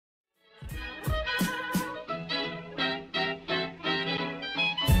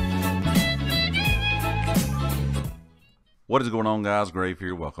What is going on, guys? Grave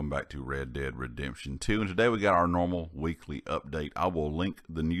here. Welcome back to Red Dead Redemption 2. And today we got our normal weekly update. I will link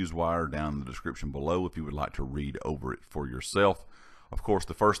the newswire down in the description below if you would like to read over it for yourself. Of course,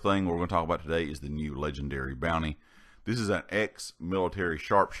 the first thing we're going to talk about today is the new legendary bounty. This is an ex-military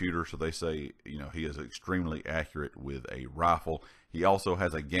sharpshooter, so they say, he is extremely accurate with a rifle. He also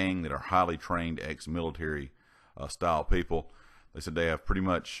has a gang that are highly trained ex-military style people. They said they have pretty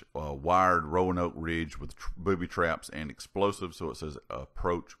much wired Roanoke Ridge with booby traps and explosives, so it says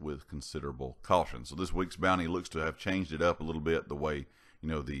approach with considerable caution. So this week's bounty looks to have changed it up a little bit, the way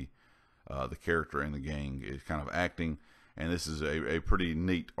the character and the gang is kind of acting. And this is a pretty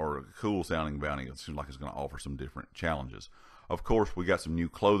neat or cool sounding bounty. It seems like it's going to offer some different challenges. Of course, we got some new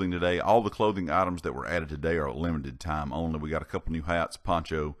clothing today. All the clothing items that were added today are limited time only. We got a couple new hats,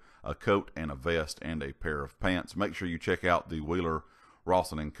 poncho, a coat and a vest, and a pair of pants. Make sure you check out the Wheeler,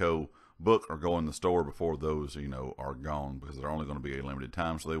 Rawson & Co. book or go in the store before those are gone, because they're only going to be a limited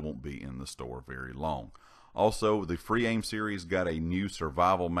time, so they won't be in the store very long. Also, the Free Aim series got a new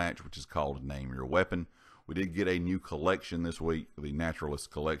survival match, which is called Name Your Weapon. We did get a new collection this week, the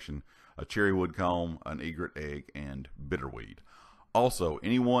Naturalist collection, a cherrywood comb, an egret egg, and bitterweed. Also,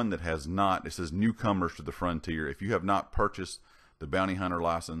 anyone that has not, it says newcomers to the frontier, if you have not purchased the bounty hunter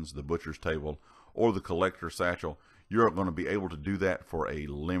license, the butcher's table, or the collector satchel, you're going to be able to do that for a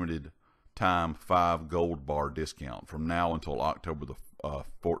limited time 5 gold bar discount from now until October the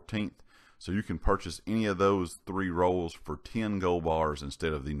 14th. So you can purchase any of those 3 rolls for 10 gold bars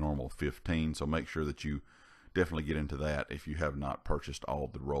instead of the normal 15. So make sure that you definitely get into that if you have not purchased all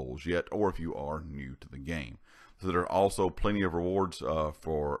the rolls yet, or if you are new to the game. So there are also plenty of rewards to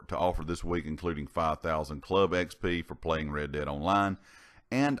offer this week, including 5,000 club XP for playing Red Dead Online,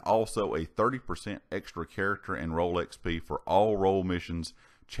 and also a 30% extra character and role XP for all role missions,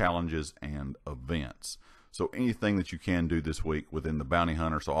 challenges, and events. So anything that you can do this week within the Bounty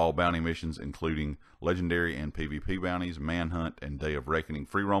Hunter, so all bounty missions, including legendary and PvP bounties, manhunt, and Day of Reckoning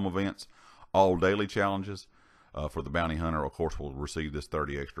free roam events, all daily challenges. For the Bounty Hunter, of course, will receive this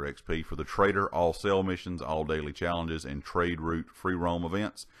 30 extra XP. For the Trader, all sell missions, all daily challenges, and trade route free roam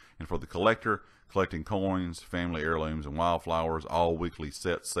events. And for the Collector, collecting coins, family heirlooms, and wildflowers, all weekly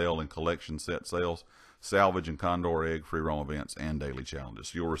set sale and collection set sales, salvage and condor egg free roam events, and daily challenges.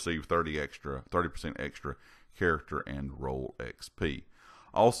 So you'll receive 30% extra character and role XP.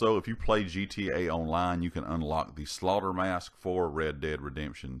 Also, if you play GTA Online, you can unlock the Slaughter Mask for Red Dead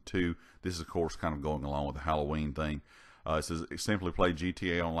Redemption 2. This is, of course, kind of going along with the Halloween thing. It says simply play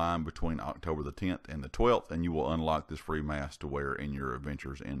GTA Online between October the 10th and the 12th, and you will unlock this free mask to wear in your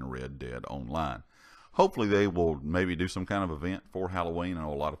adventures in Red Dead Online. Hopefully, they will maybe do some kind of event for Halloween. I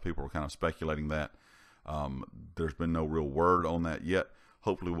know a lot of people are kind of speculating that. There's been no real word on that yet.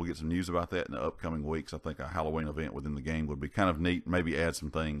 Hopefully we'll get some news about that in the upcoming weeks. I think a Halloween event within the game would be kind of neat. Maybe add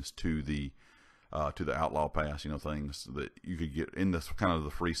some things to the Outlaw Pass, things that you could get in this kind of the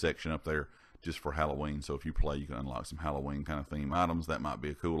free section up there just for Halloween. So if you play, you can unlock some Halloween kind of theme items. That might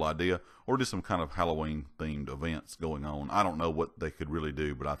be a cool idea, or just some kind of Halloween themed events going on. I don't know what they could really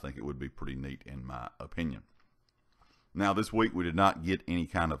do, but I think it would be pretty neat in my opinion. Now this week we did not get any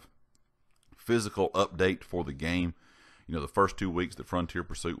kind of physical update for the game. The first 2 weeks that Frontier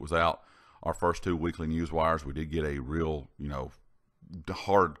Pursuit was out, our first 2 weekly news wires, we did get a real,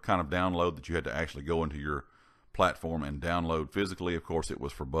 hard kind of download that you had to actually go into your platform and download physically. Of course, it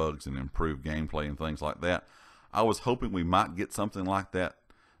was for bugs and improved gameplay and things like that. I was hoping we might get something like that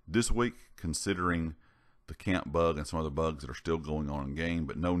this week, considering the camp bug and some other bugs that are still going on in game,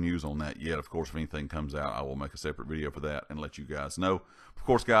 but no news on that yet. Of course, if anything comes out, I will make a separate video for that and let you guys know. Of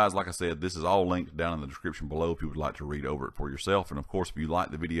course, guys, like I said, this is all linked down in the description below if you would like to read over it for yourself. And of course, if you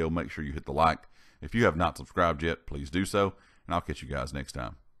like the video, make sure you hit the like. If you have not subscribed yet, please do so, and I'll catch you guys next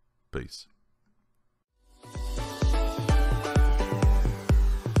time. Peace.